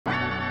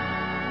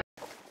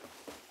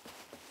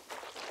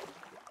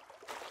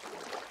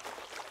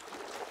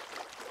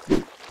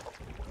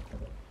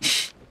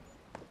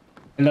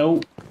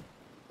Hello.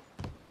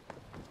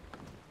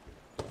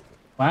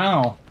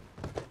 Wow.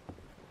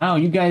 Wow,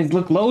 you guys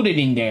look loaded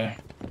in there.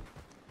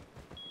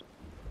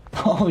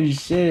 Oh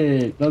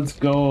shit. Let's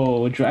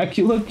go.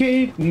 Dracula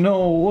cake?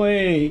 No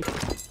way.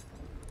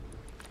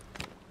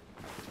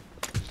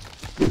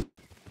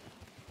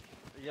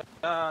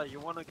 Yeah, you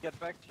wanna get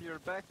back to your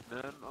back,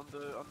 man, on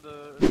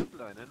the zip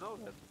line. I know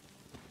that.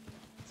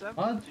 It's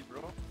What? empty,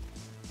 bro.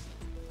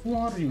 Who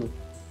are you?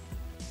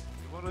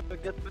 You wanna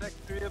get back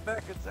to your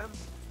back? It's empty.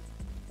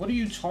 What are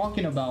you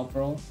talking about,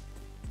 bro?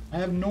 I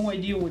have no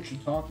idea what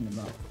you're talking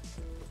about.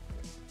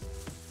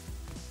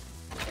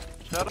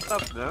 Shut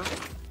up, man.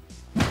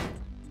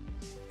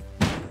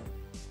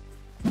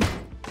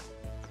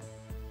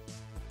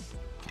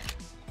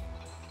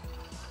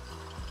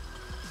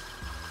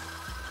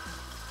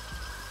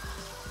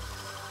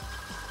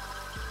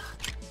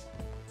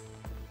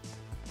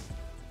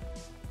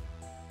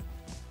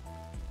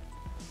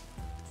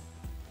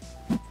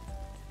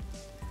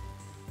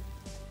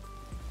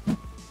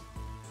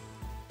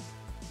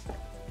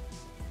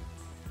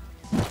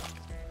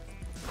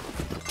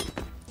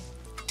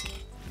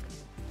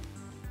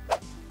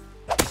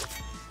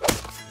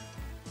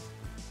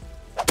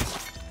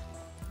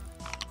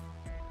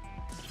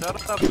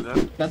 Shut up,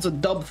 man. That's a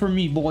dub for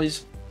me,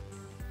 boys.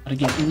 Gotta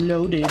get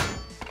loaded.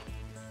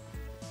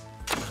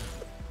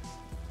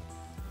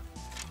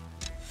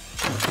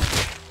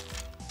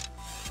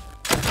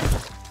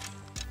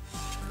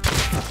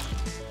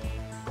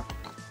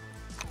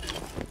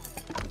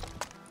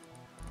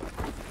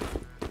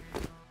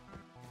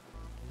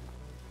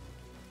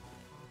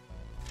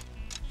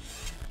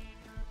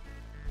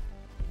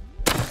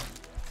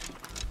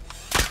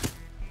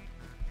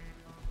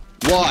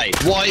 Why?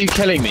 Why are you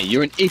killing me?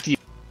 You're an idiot.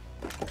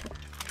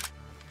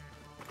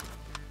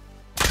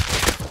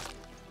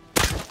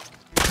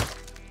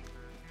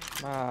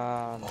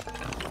 Man.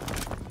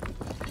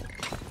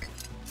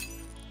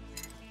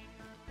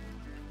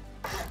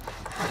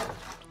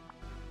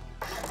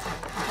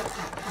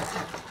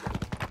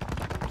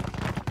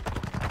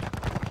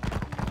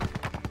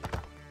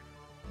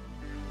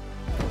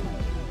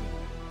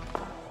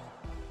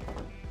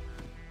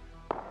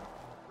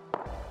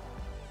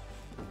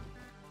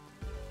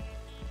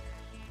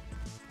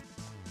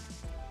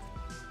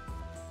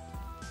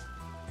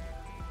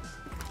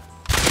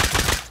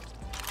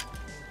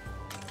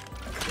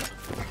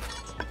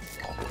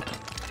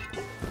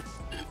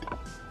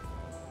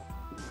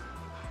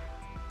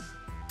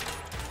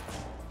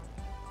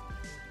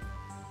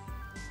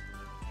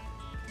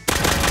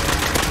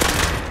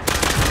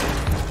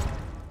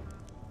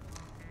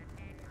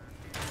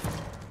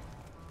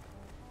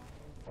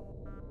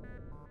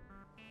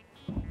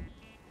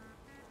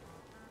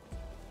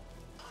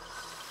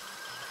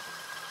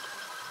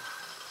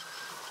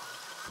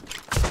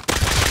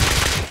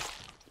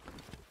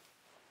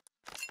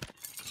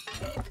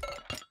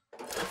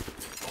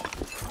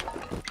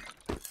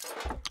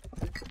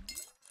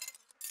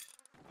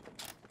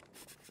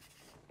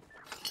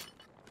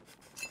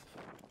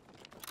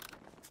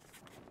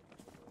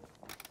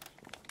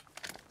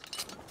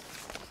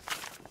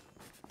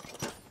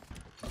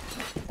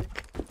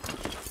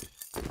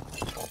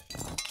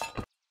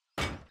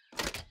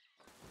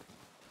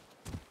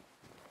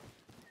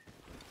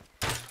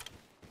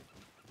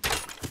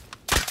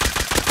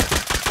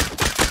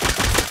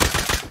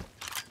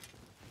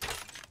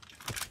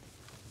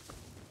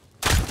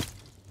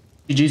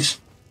 GG's.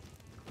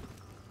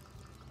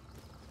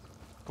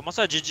 Comment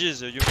ça,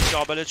 GG's? You miss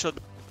your arbalète shot.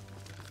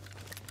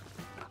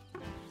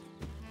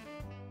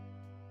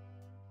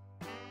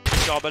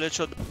 Your arbalète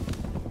shot.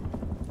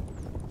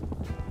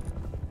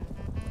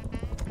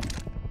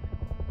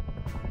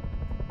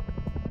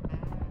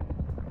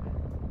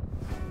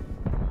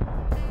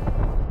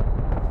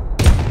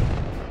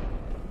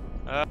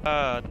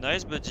 Ah,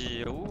 nice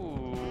buddy.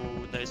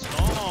 Ooh, nice.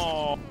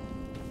 Oh.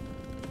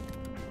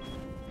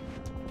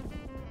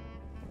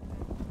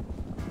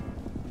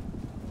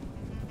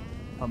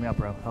 Help me out,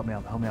 bro. Help me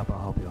out. Help me out, bro.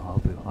 I'll help you. I'll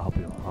help you. I'll help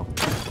you. I'll help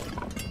you.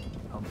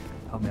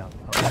 Help me out.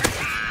 Help me out.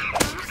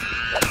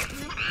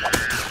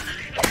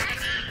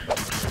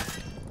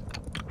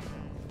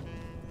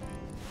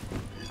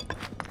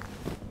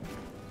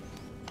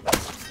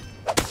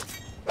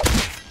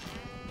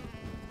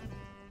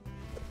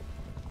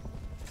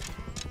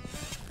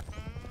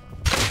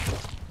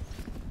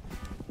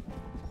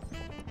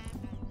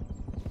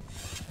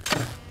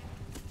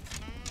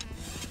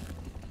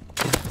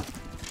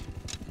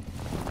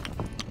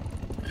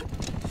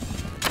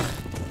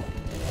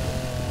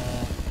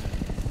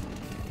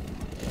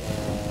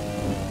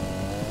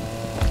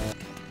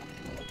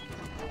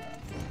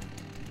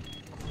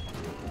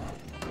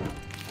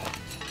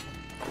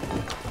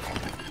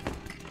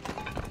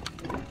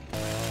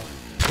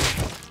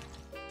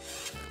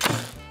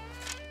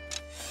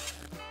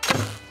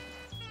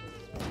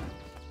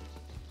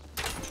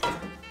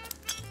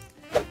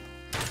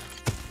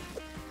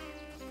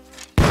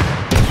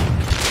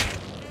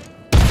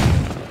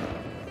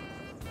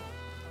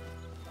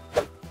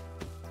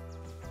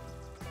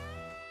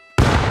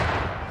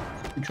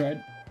 You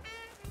tried?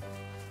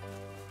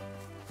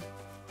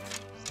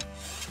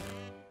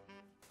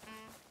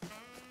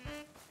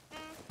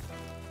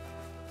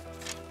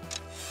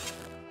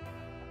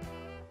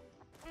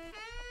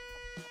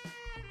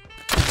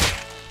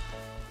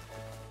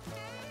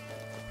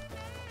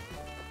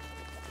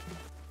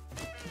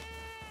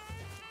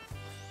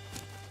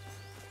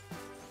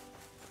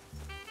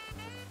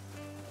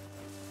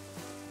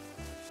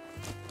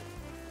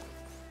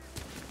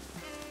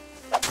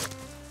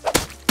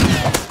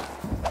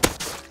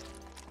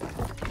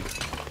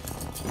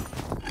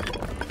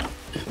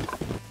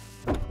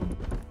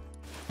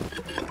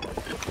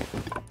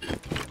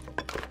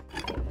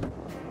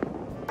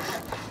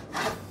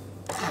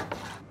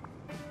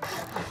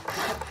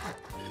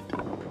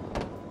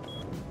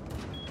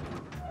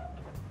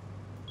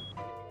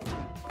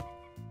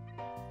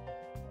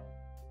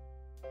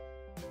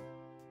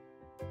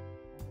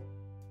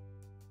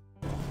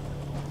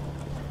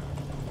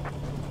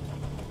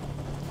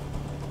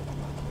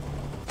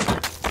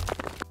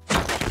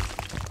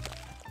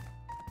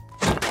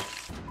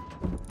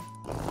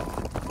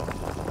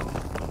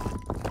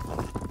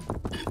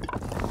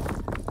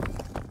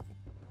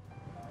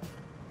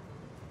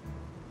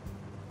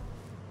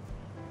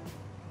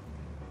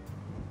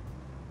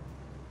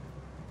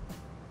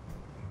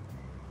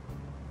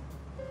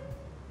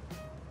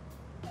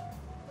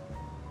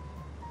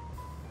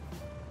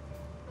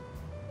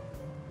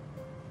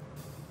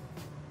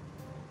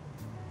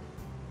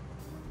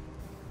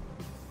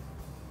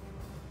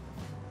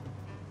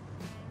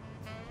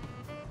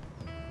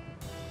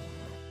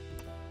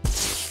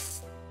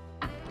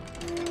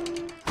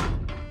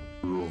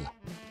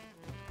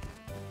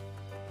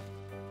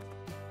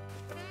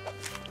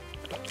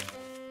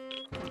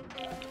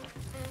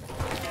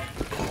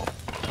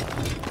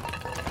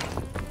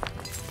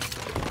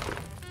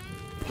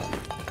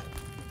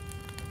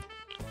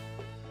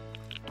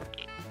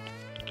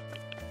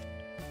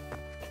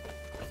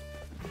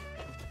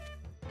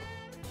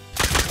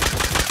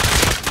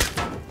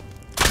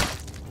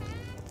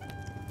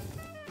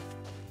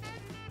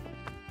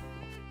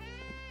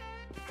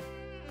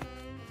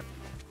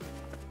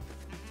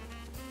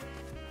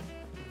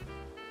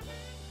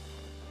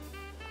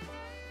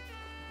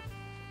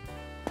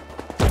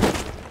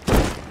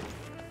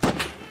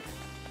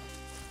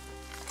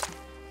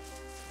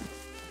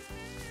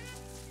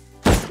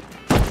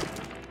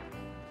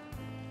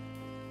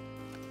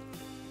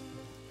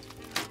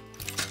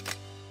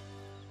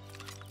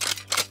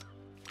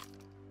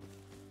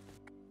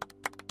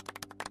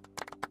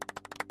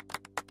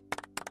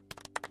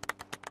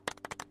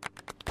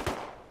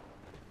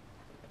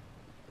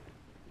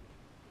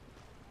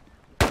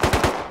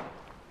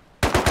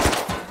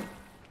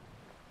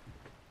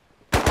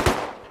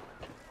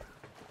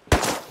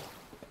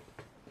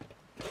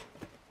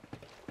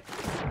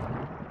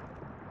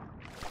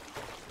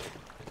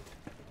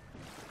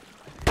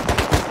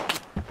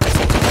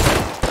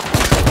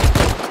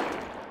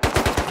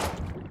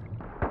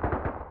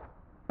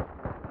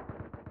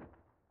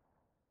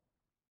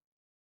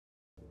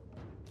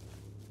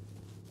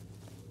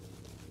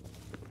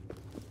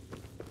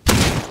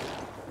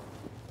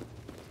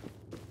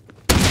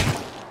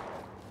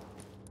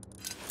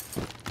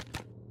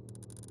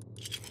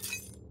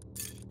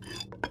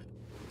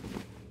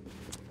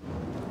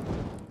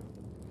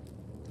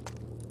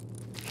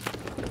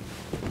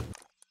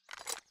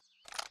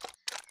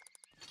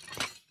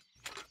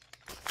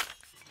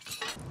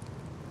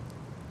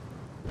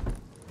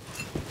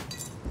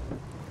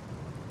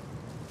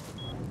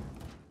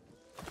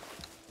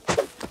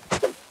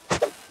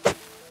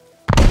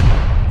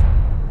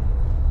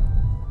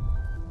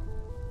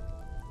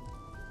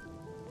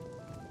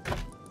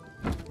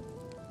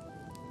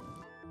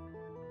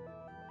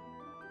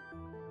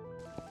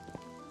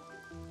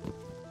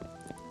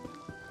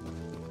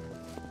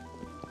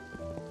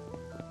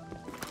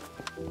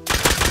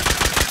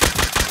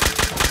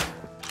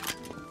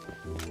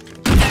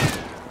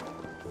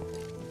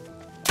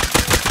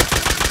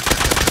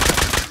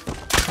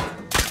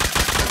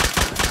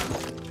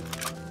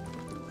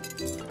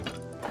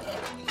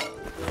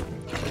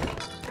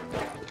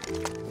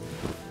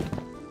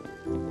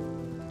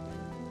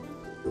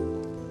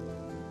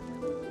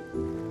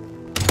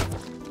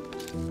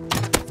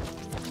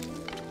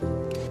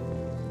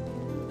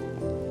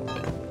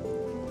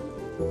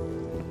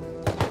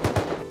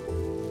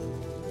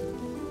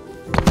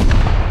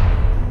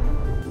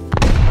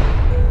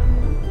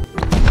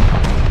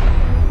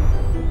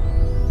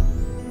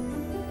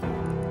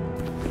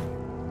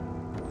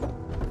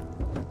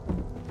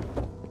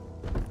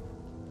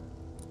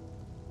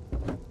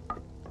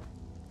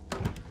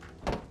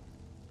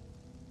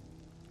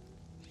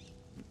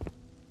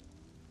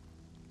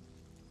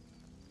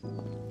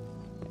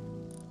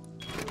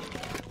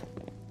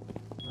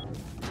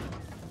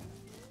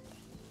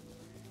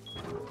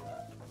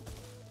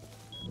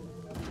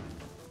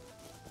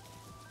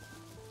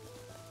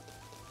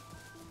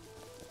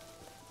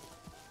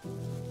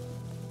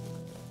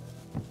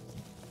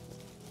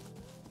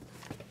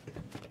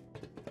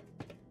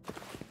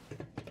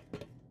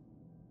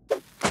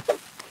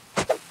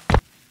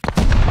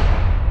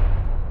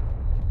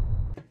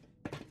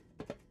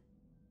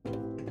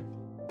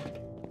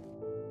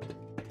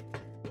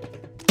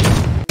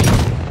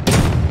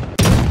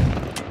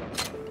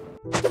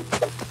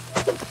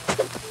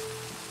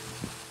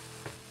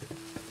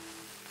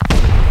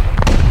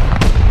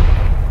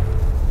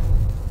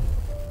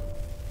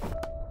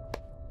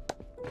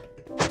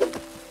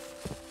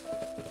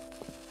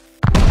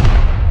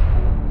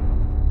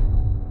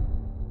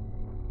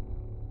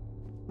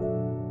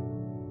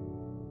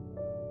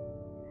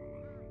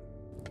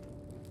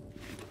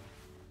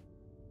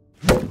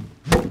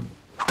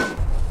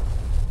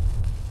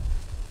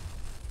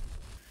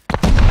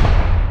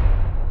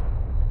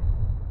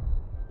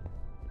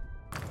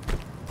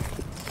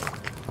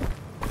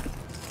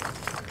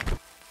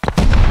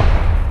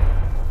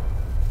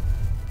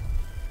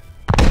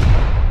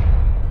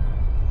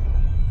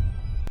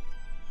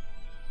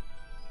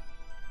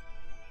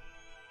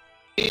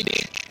 Fucking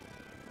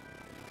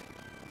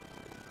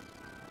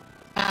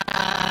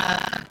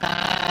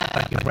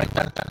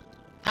retard.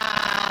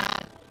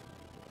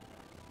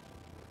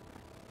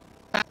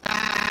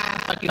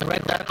 Fucking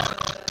retard.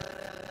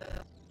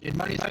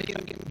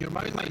 Your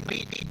mom is my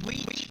baby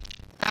witch.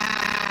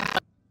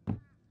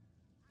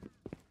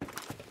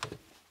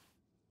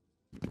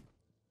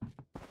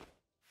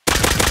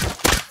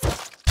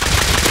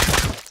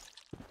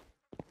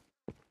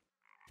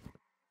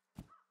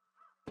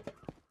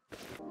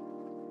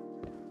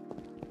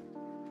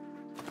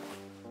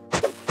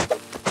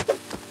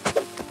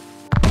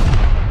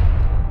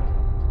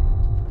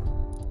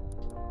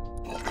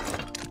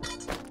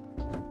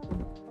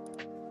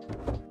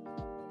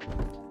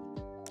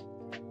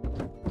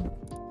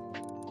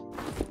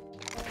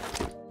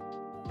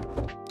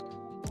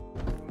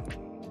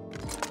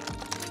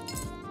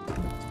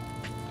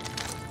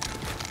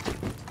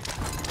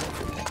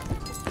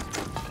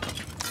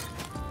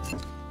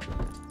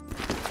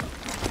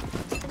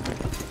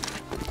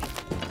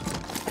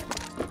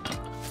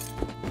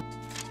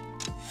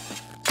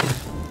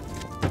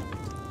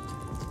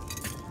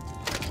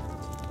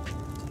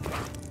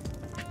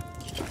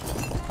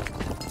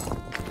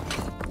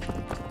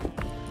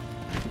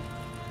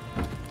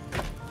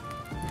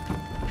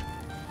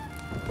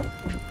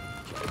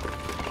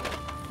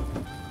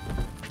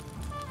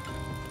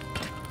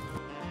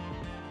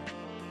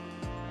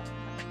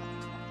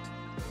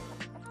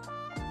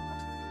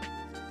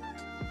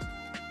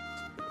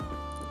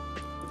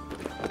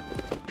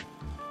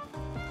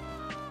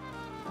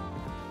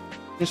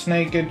 Just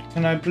naked.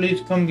 Can I please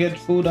come get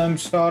food? I'm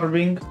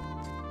starving.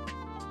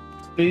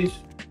 Please.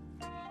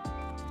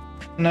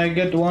 Can I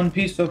get one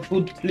piece of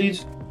food,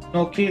 please?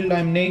 No kill,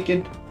 I'm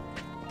naked.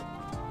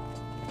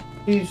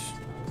 Please.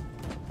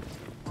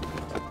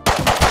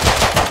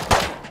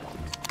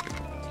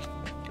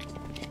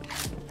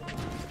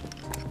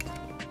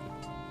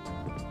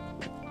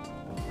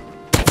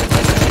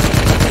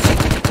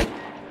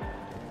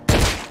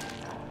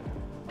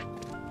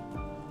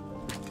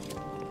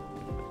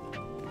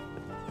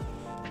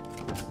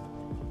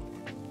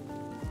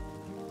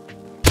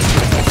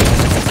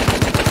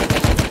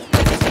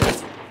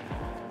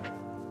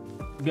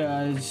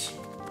 Guys,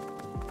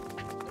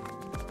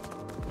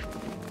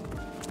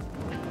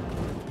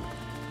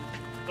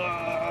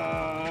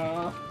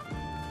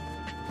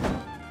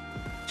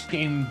 this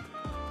game.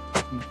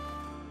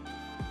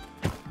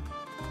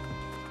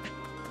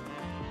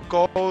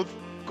 Code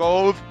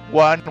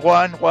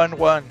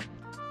 1111.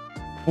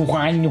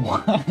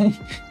 1-1.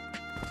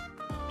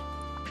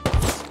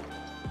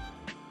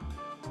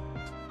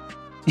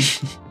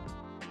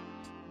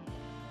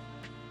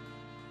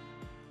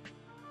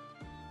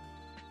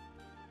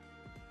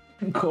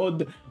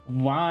 Code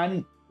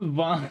 1-1.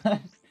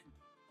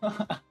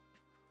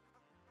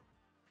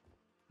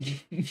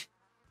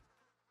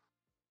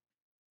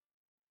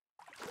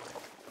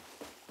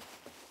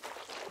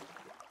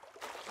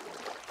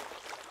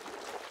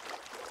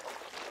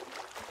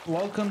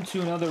 Welcome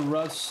to another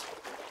Rust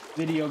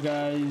video,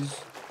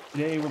 guys.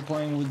 Today we're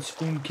playing with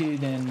Spoon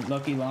Kid and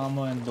Lucky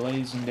Llama and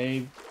Blaze and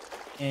Dave,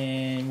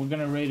 and we're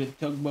gonna raid a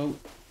tugboat.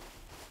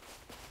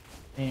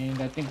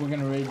 And I think we're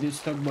gonna raid this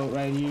tugboat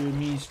right here.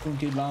 Me, Spoon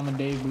Kid, Llama,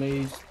 Dave,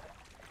 Blaze.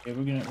 Yeah,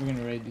 we're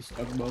gonna raid this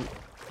tugboat.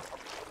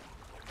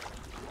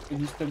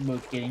 This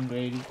tugboat's getting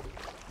raided.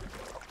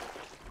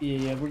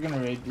 Yeah, we're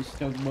gonna raid this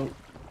tugboat.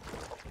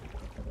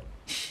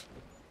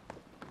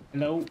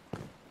 Hello.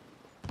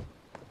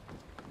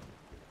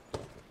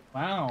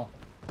 Wow.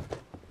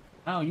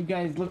 Wow, you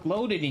guys look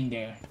loaded in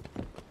there.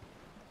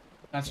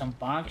 Got some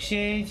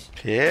boxes.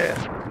 Yeah.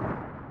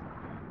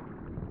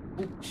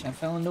 Oops, I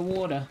fell in the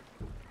water.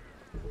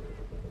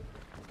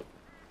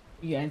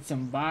 You got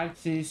some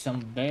boxes,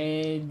 some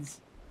beds.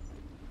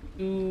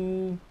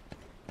 Two.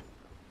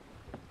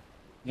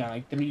 Got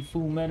like 3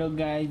 Full Metal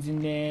guys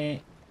in there.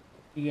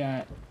 You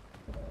got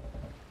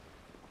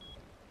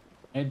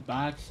bed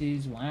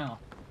boxes. Wow.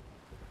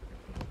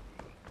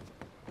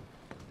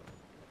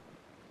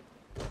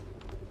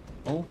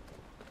 Oh.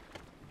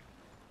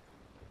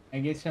 I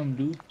get some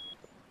loot.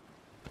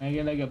 I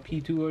get like a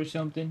P2 or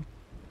something.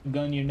 A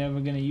gun you're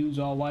never gonna use,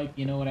 all wipe,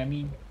 you know what I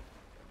mean?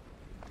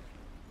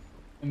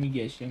 Let me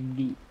get some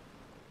loot.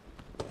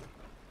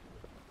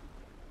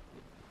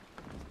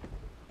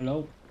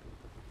 Hello?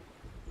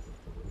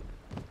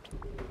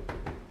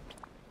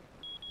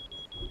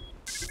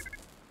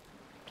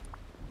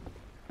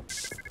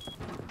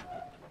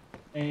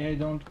 Hey,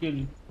 don't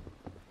kill.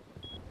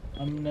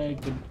 I'm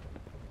naked.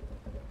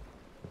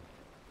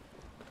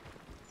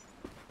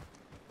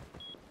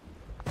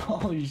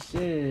 Oh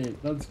shit,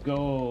 let's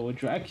go.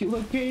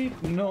 Dracula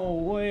cape? No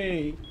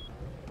way.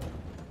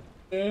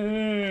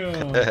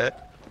 Damn.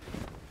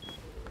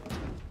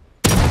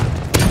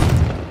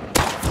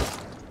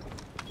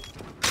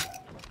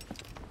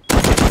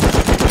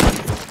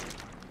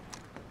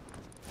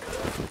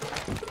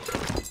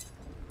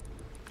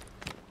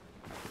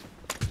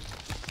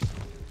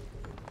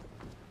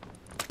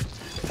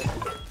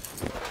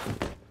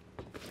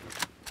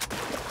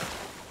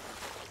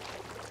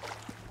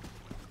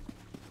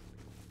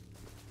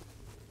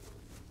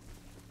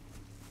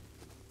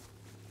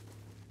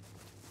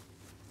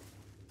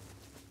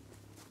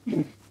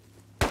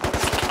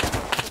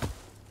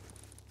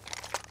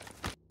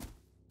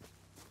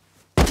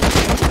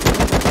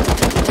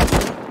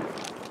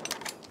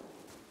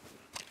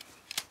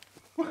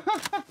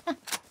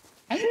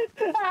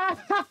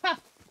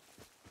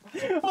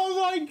 Oh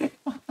my god.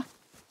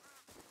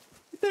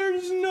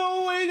 There's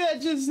no way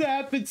that just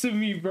happened to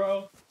me,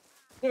 bro.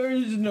 There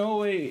is no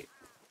way.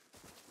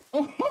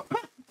 Oh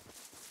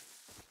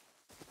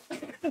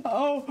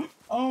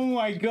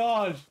my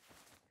god.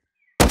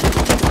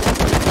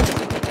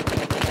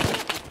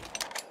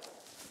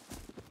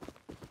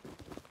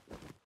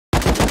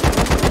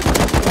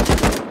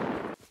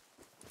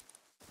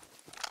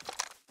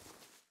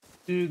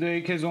 Dude, the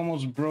AK is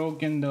almost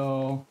broken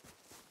though.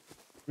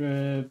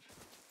 Rip.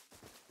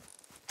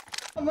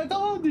 I'm like,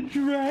 oh, the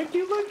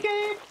Dracula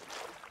game?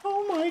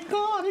 Oh my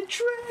god, a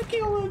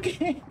Dracula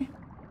game!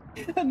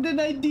 And then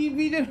I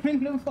DV'd him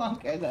in the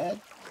fucking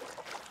head.